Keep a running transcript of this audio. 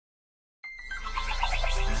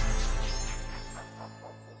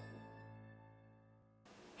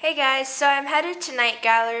Hey guys, so I'm headed to Night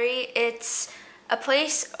Gallery. It's a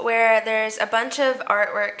place where there's a bunch of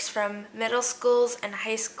artworks from middle schools and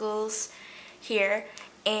high schools here.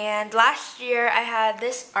 And last year I had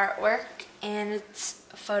this artwork, and it's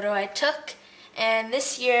a photo I took. And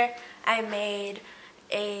this year I made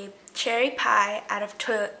a cherry pie out of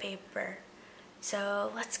toilet paper.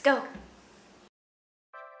 So let's go.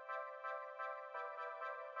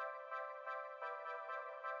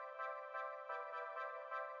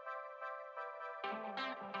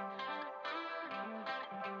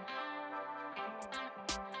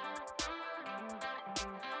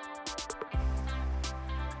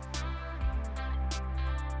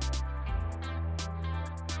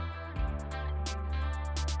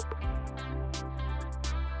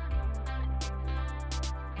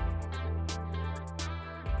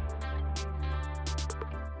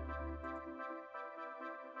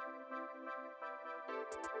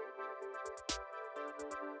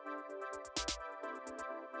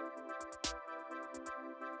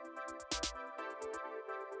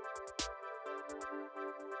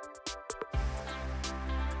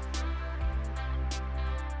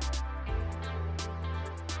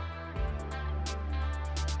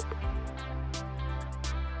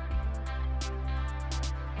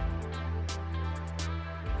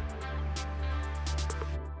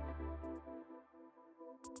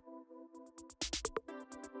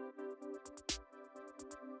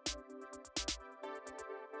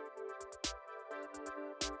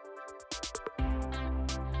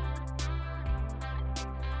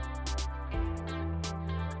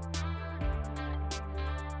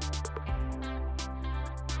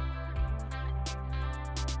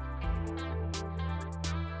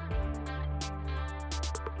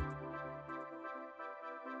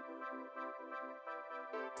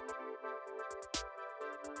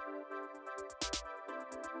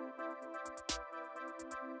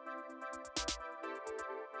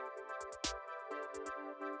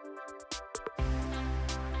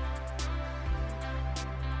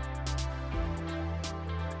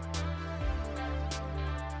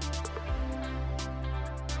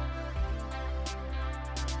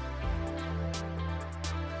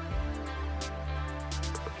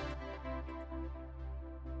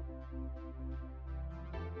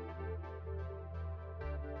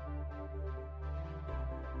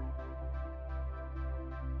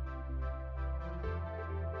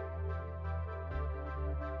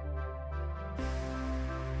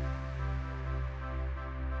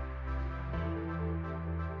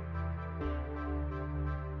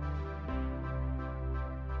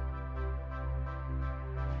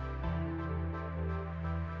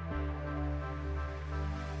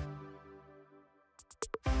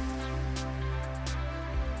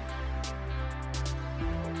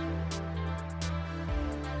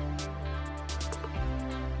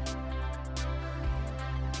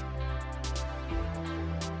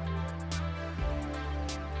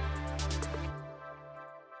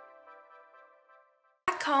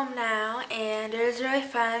 Home now, and it was really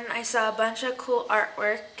fun. I saw a bunch of cool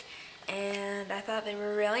artwork and I thought they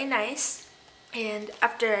were really nice. And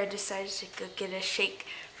after I decided to go get a shake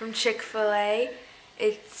from Chick-fil-A.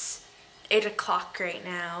 It's 8 o'clock right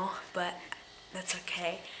now, but that's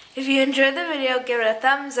okay. If you enjoyed the video, give it a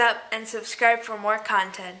thumbs up and subscribe for more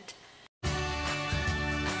content.